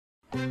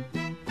Speedy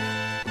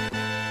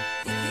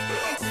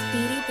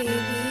baby.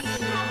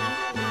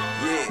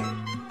 Yeah.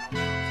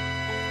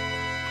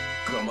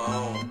 Come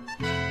on.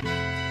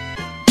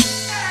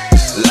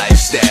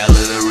 Lifestyle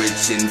of the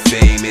rich and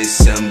famous.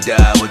 Some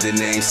die with a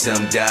name,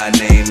 some die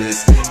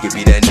nameless. Give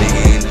me that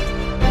nigga in.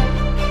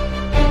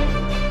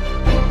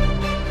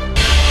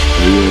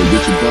 Yeah,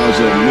 get your balls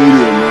up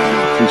media, man. I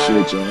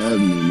appreciate y'all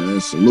having me,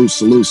 man. Salute,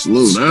 salute,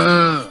 salute.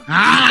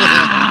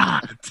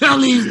 Tell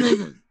these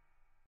niggas.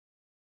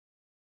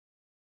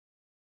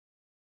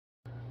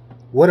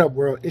 What up,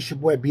 world? It's your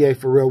boy BA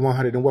for Real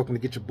 100, and welcome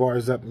to Get Your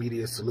Bars Up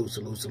Media. Salute,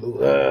 salute,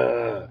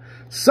 salute.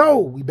 So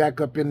we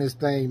back up in this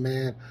thing,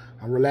 man.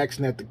 I'm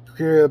relaxing at the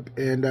crib,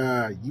 and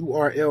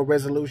URL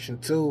resolution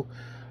 2.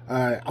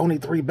 Only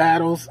 3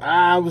 battles.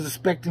 I was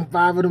expecting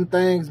 5 of them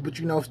things, but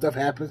you know, stuff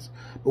happens.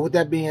 But with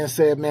that being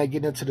said, man,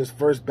 getting into this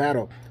first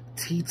battle,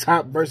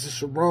 T-Top versus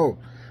Charron.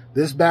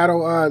 This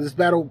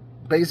battle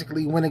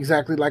basically went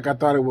exactly like I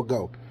thought it would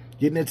go.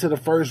 Getting into the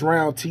first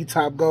round,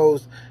 T-Top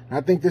goes, and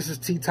I think this is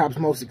T-Top's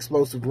most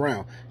explosive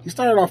round. He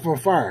started off on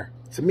fire,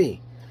 to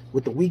me,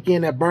 with the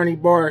Weekend at Bernie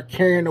bar,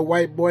 carrying the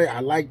white boy.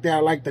 I like that. I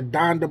like the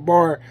Donda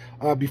bar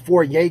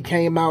before Ye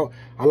came out.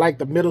 I like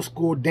the middle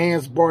school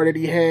dance bar that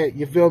he had.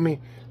 You feel me?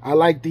 I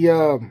like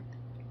the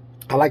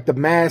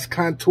mask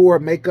contour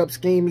makeup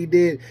scheme he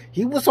did.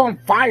 He was on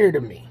fire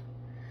to me.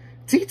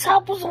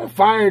 T-Top was on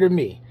fire to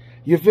me.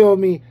 You feel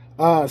me?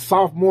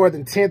 Sophomore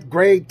than 10th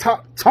grade.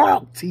 Talk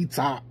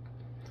T-Top.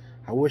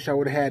 I wish I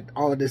would have had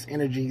all of this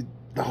energy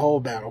the whole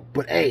battle.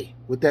 But hey,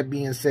 with that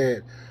being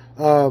said,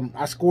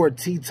 I scored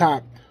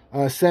T-Top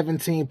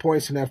 17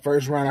 points in that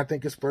first round. I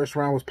think his first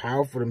round was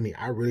powerful to me.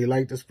 I really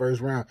liked this first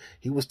round.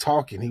 He was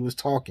talking,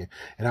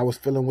 and I was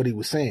feeling what he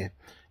was saying.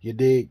 You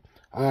dig?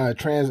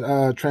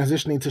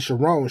 Transitioning to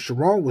Charron.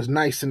 Charron was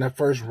nice in that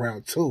first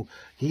round too.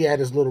 He had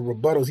his little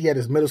rebuttals. He had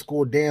his middle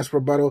school dance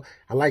rebuttal.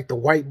 I like the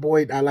white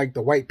boy. I like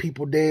the white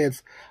people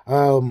dance.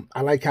 I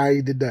like how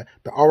he did the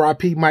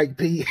R.I.P. Mike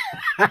P.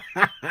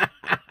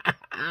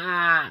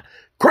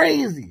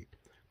 Crazy.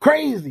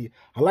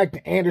 I like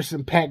the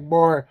Anderson Paak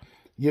bar.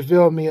 You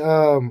feel me?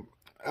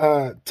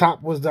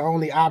 Top was the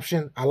only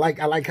option. I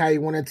like how he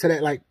went into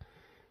that. Like,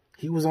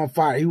 he was on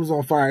fire. He was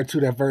on fire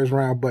too that first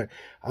round. But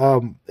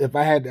if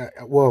I had,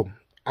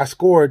 I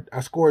scored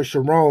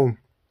Charron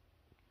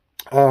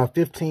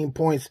 15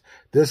 points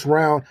this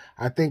round.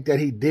 I think that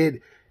he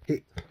did.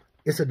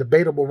 It's a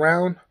debatable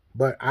round,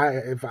 but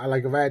if I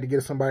had to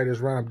get somebody this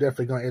round, I'm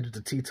definitely gonna edge it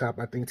to T-Top.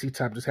 I think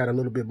T-Top just had a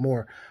little bit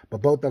more,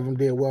 but both of them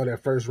did well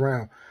that first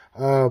round.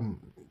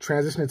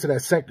 Transitioning to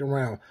that second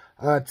round,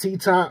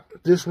 T-Top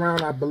this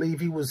round, I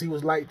believe he was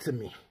light to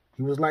me.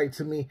 He was light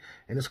to me,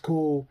 and it's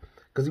cool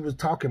because he was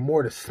talking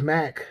more to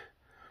Smack.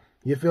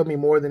 You feel me?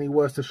 More than he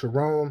was to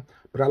Charron.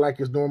 But I like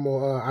his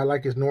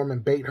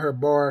Norman Bateher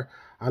bar.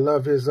 I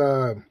love his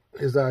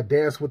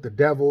dance with the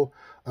devil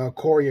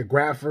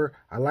choreographer.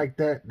 I like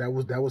that. That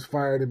was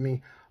fire to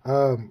me.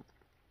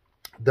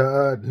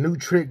 The new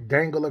trick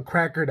dangle a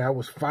cracker, that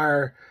was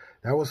fire.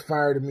 That was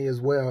fire to me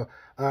as well.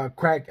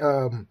 Crack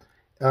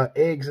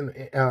eggs in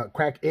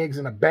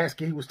a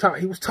basket. He was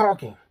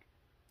talking.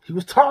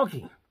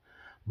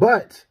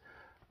 But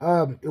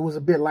it was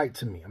a bit light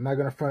to me. I'm not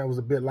gonna front. It was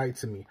a bit light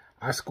to me.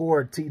 I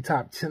scored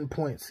T-Top 10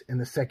 points in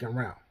the second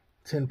round.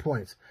 10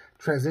 points.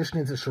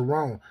 Transitioning to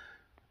Charron,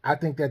 I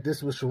think that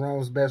this was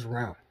Charron's best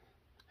round.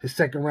 His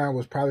second round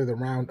was probably the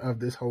round of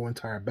this whole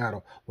entire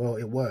battle. Well,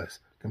 it was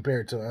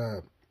compared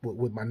to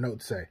what my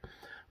notes say.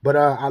 But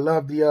I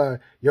love the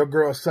your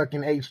girl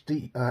sucking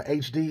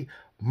HD.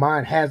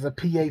 Mine has a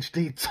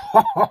PhD.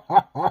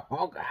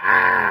 Talk.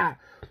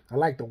 I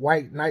like the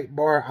White Knight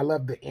bar. I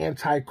love the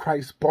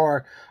Antichrist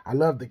bar. I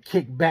love the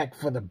kickback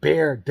for the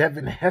bear,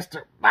 Devin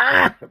Hester.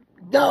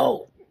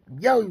 Yo,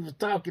 he was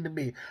talking to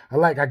me.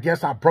 I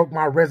guess I broke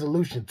my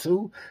resolution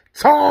too.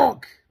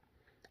 Talk.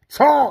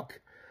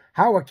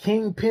 How a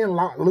kingpin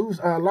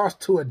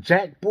lost to a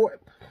jackboy.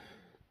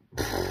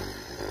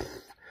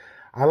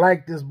 I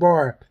like this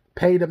bar.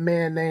 Paid a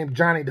man named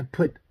Johnny to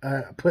put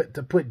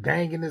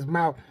dang in his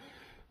mouth.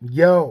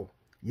 Yo,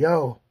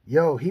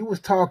 he was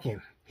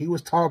talking. He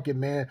was talking,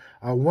 man.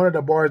 One of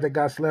the bars that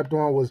got slept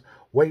on was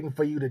waiting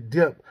for you to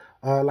dip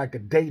like a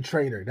day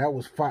trader. That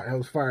was fire. That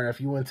was fire.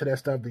 If you into that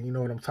stuff, then you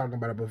know what I'm talking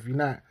about. But if you're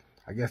not,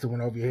 I guess it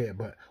went over your head.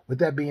 But with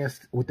that being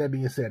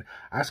said,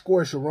 I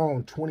scored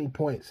Charron 20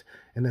 points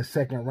in the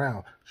second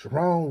round.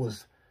 Charron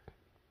was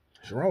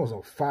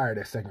on fire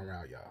that second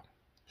round, y'all.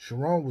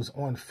 Charron was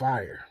on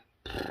fire.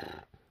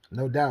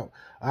 No doubt.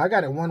 I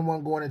got a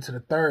 1-1 going into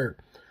the third.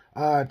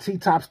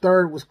 T-Top's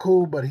third was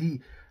cool, but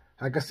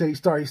like I said, he's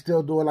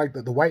still doing like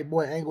the white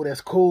boy angle.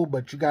 That's cool,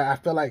 but I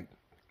feel like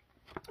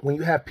when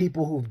you have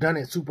people who've done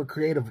it super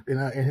creative in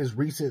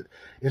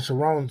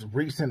Charron's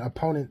recent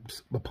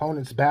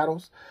opponents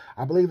battles,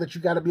 I believe that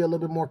you got to be a little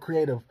bit more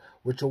creative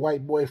with your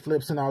white boy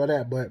flips and all of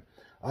that. But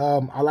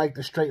I like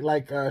the straight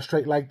like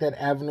that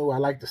avenue. I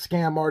like the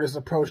scam artist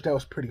approach. That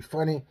was pretty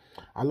funny.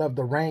 I love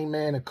the Rain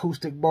Man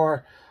acoustic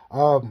bar.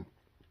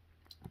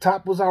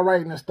 Top was all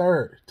right in his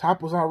third.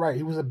 Top was all right.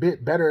 He was a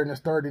bit better in his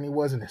third than he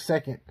was in his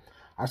second.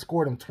 I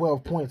scored him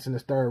 12 points in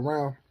his third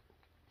round.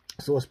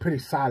 So it's pretty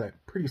solid.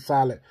 Pretty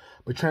solid.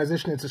 But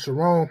transitioning to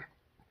Charron,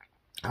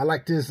 I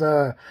like this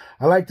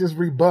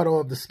rebuttal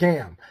of the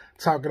scam.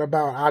 Talking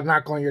about I'll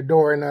knock on your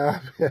door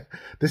and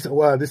this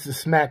is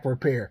smack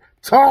repair.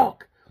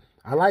 Talk!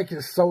 I like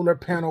his solar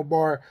panel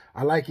bar.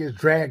 I like his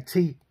drag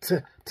T.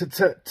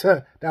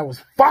 That was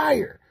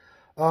fire.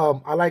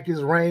 I like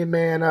his Rain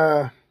Man.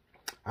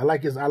 I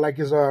like his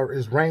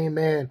Rain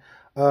Man.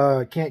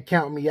 Can't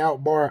count me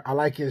out bar. I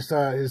like his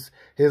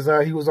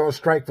he was on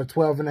strike for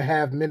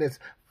 12.5 minutes.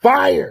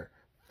 Fire,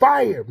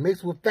 fire.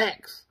 Mixed with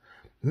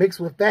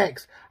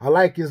facts. I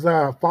like his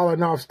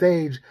falling off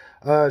stage.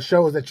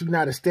 Shows that you're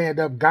not a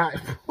stand-up guy.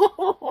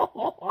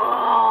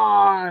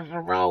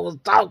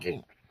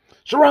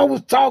 Charron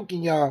was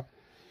talking, y'all.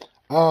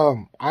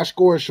 I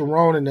scored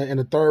Charron in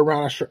the third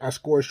round. I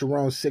scored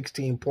Charron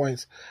 16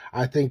 points.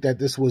 I think that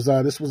this was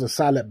a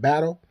solid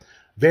battle.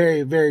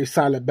 Very, very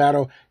solid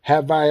battle.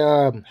 Have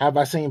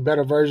I seen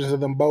better versions of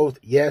them both?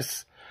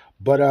 Yes.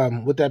 But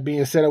with that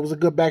being said, it was a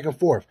good back and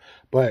forth.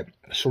 But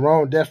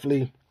Charron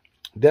definitely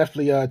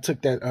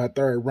took that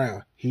third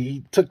round.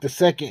 He took the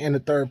second and the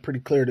third pretty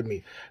clear to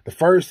me. The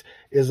first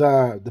is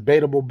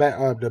debatable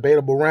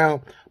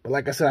round, but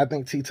like I said, I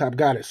think T-Top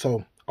got it.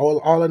 So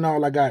all in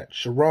all, I got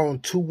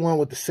Charron 2-1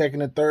 with the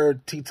second and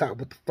third, T-Top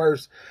with the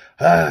first.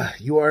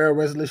 URL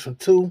resolution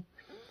 2.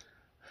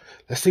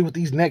 Let's see what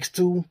these next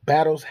two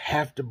battles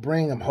have to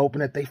bring. I'm hoping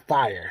that they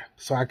fire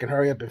so I can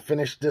hurry up and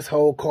finish this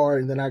whole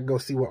card, and then I can go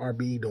see what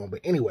RBE doing.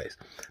 But anyways,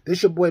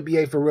 this your boy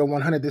BA for Real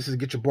 100. This is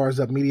Get Your Bars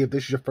Up Media. If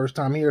this is your first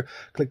time here,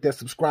 click that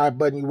subscribe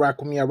button. You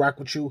rock with me, I rock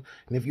with you.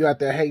 And if you're out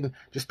there hating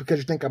just because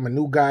you think I'm a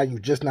new guy, you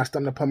just not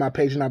stumbling upon my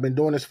page and I've been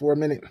doing this for a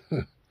minute,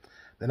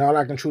 then all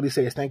I can truly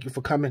say is thank you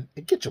for coming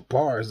and get your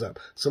bars up.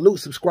 Salute,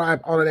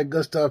 subscribe, all of that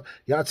good stuff.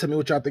 Y'all tell me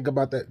what y'all think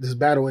about this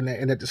battle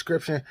in that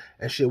description.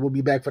 And shit, we'll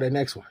be back for the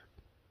next one.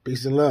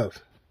 Peace and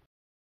love.